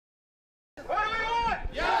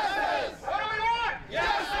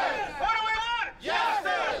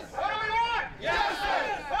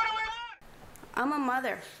I'm a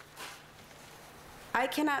mother. I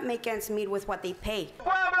cannot make ends meet with what they pay.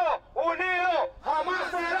 Pueblo unido jamás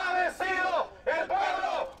será vencido. El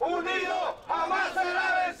pueblo unido jamás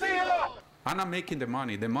será vencido. I'm not making the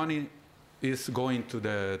money. The money is going to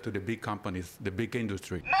the big companies, the big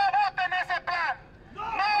industry. No voten ese plan. No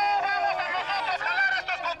vamos a nosotros jalar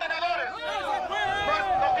estos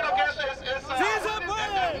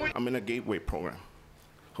contenedores. I'm in a gateway program.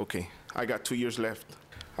 Okay, I got 2 years left.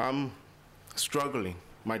 I'm struggling.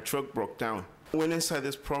 My truck broke down. I went inside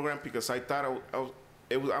this program because I thought I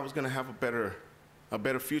was going to have a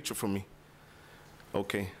better future for me.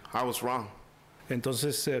 Okay, I was wrong.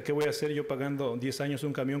 Entonces, ¿qué voy a hacer yo pagando 10 años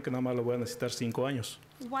un camión que nada más lo voy a necesitar 5 años?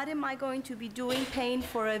 What am I going to be doing paying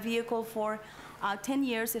for a vehicle for 10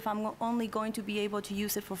 years if I'm only going to be able to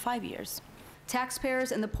use it for 5 years?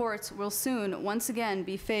 Taxpayers and the ports will soon, once again,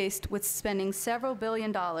 be faced with spending several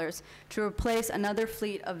 $billions to replace another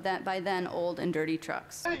fleet of by then old and dirty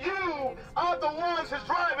trucks. You are the ones who's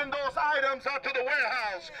driving those items out to the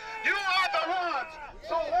warehouse. You are the ones.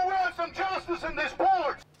 So we want some justice in this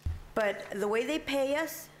port. But the way they pay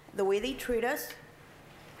us, the way they treat us,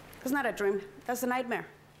 it's not a dream. That's a nightmare.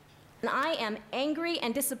 And I am angry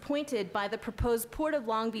and disappointed by the proposed Port of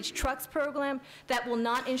Long Beach Trucks program that will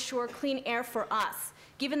not ensure clean air for us,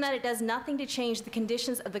 given that it does nothing to change the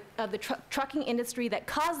conditions of the trucking industry that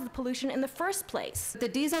caused the pollution in the first place. The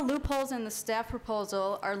diesel loopholes in the staff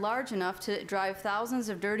proposal are large enough to drive thousands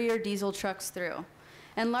of dirtier diesel trucks through,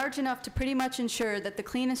 and large enough to pretty much ensure that the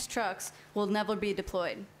cleanest trucks will never be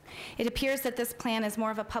deployed. It appears that this plan is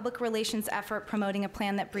more of a public relations effort promoting a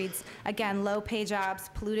plan that breeds, again, low-pay jobs,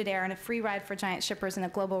 polluted air, and a free ride for giant shippers in a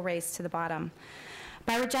global race to the bottom.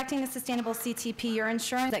 By rejecting the sustainable CTP, you're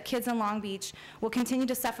ensuring that kids in Long Beach will continue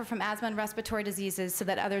to suffer from asthma and respiratory diseases so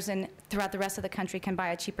that others throughout the rest of the country can buy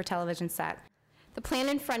a cheaper television set. The plan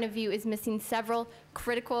in front of you is missing several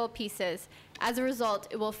critical pieces. As a result,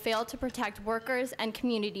 it will fail to protect workers and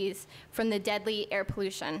communities from the deadly air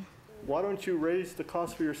pollution. Why don't you raise the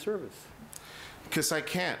cost for your service? Because I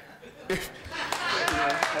can't. I'm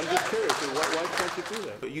just curious. Why can't you do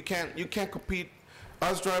that? You can't compete.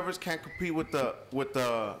 Us drivers can't compete with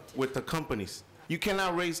the companies. You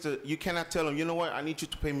cannot You cannot tell them. You know what? I need you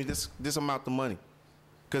to pay me this amount of money,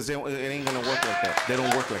 because it ain't gonna work like that. They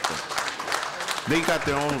don't work like that. They got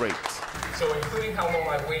their own rates. So including how long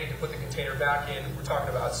I waited to put the container back in, we're talking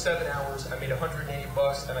about 7 hours. I made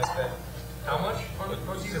 $180, and I spent how much? I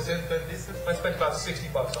spent about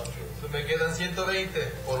 $60 on fuel. So me quedan 120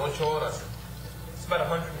 por 8 horas. It's about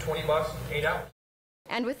 $120 in 8 hours.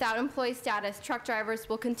 And without employee status, truck drivers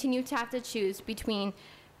will continue to have to choose between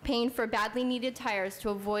paying for badly needed tires to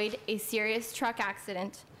avoid a serious truck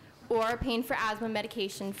accident or paying for asthma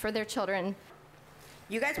medication for their children.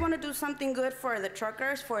 You guys want to do something good for the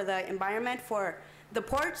truckers, for the environment, for the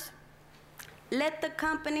ports? Let the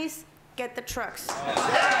companies get the trucks.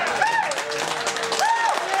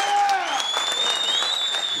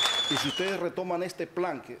 Y si ustedes retoman este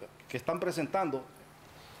plan que están presentando,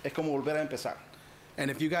 es como volver a empezar. And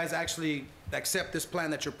if you guys actually accept this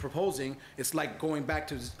plan that you're proposing, it's like going back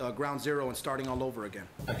to ground zero and starting all over again.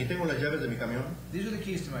 Aquí tengo las llaves de mi camión. These are the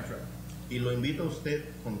keys to my truck. Y lo invito a usted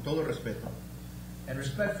con todo respeto. And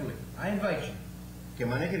respectfully, I invite you que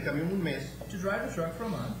maneje el camión un mes, to drive the truck for a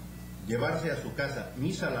month, llevarse a su casa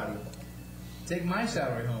mi salario, take my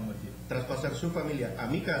salary home with you, traspasar su familia a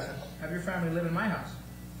mi casa, have your family live in my house,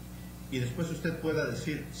 y después usted pueda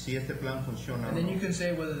decir si este plan funciona and then you can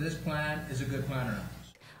say whether this plan is a good plan or not.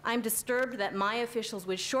 I'm disturbed that my officials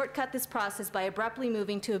would shortcut this process by abruptly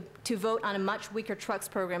moving to vote on a much weaker trucks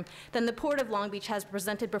program than the Port of Long Beach has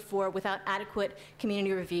presented before without adequate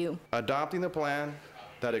community review. Adopting the plan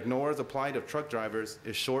that ignores the plight of truck drivers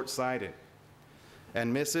is short-sighted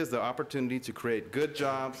and misses the opportunity to create good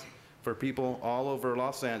jobs for people all over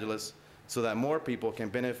Los Angeles so that more people can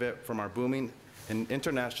benefit from our booming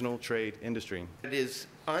international trade industry. It is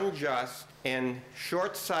unjust and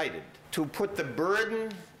short-sighted to put the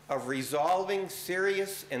burden of resolving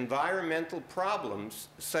serious environmental problems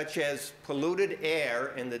such as polluted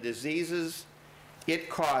air and the diseases it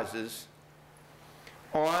causes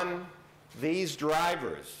on these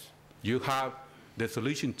drivers. You have the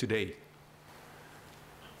solution today.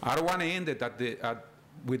 I don't want to end it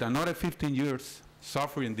with another 15 years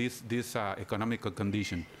suffering this economic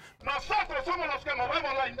condition. Nosotros somos los que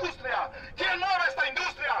movemos la industria. ¿Quién mueve esta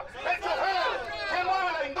industria? El chofer. ¿Quién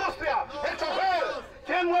mueve la industria? El chofer.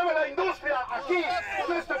 ¿Quién mueve la industria aquí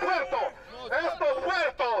en este puerto? Estos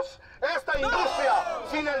puertos, esta industria,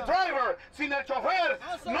 sin el driver, sin el chofer,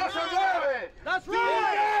 no se mueve. That's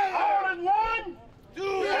right. All in one.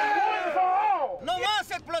 No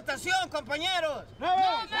más explotación. votación, compañeros.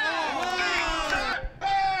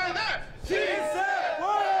 ¡Sí se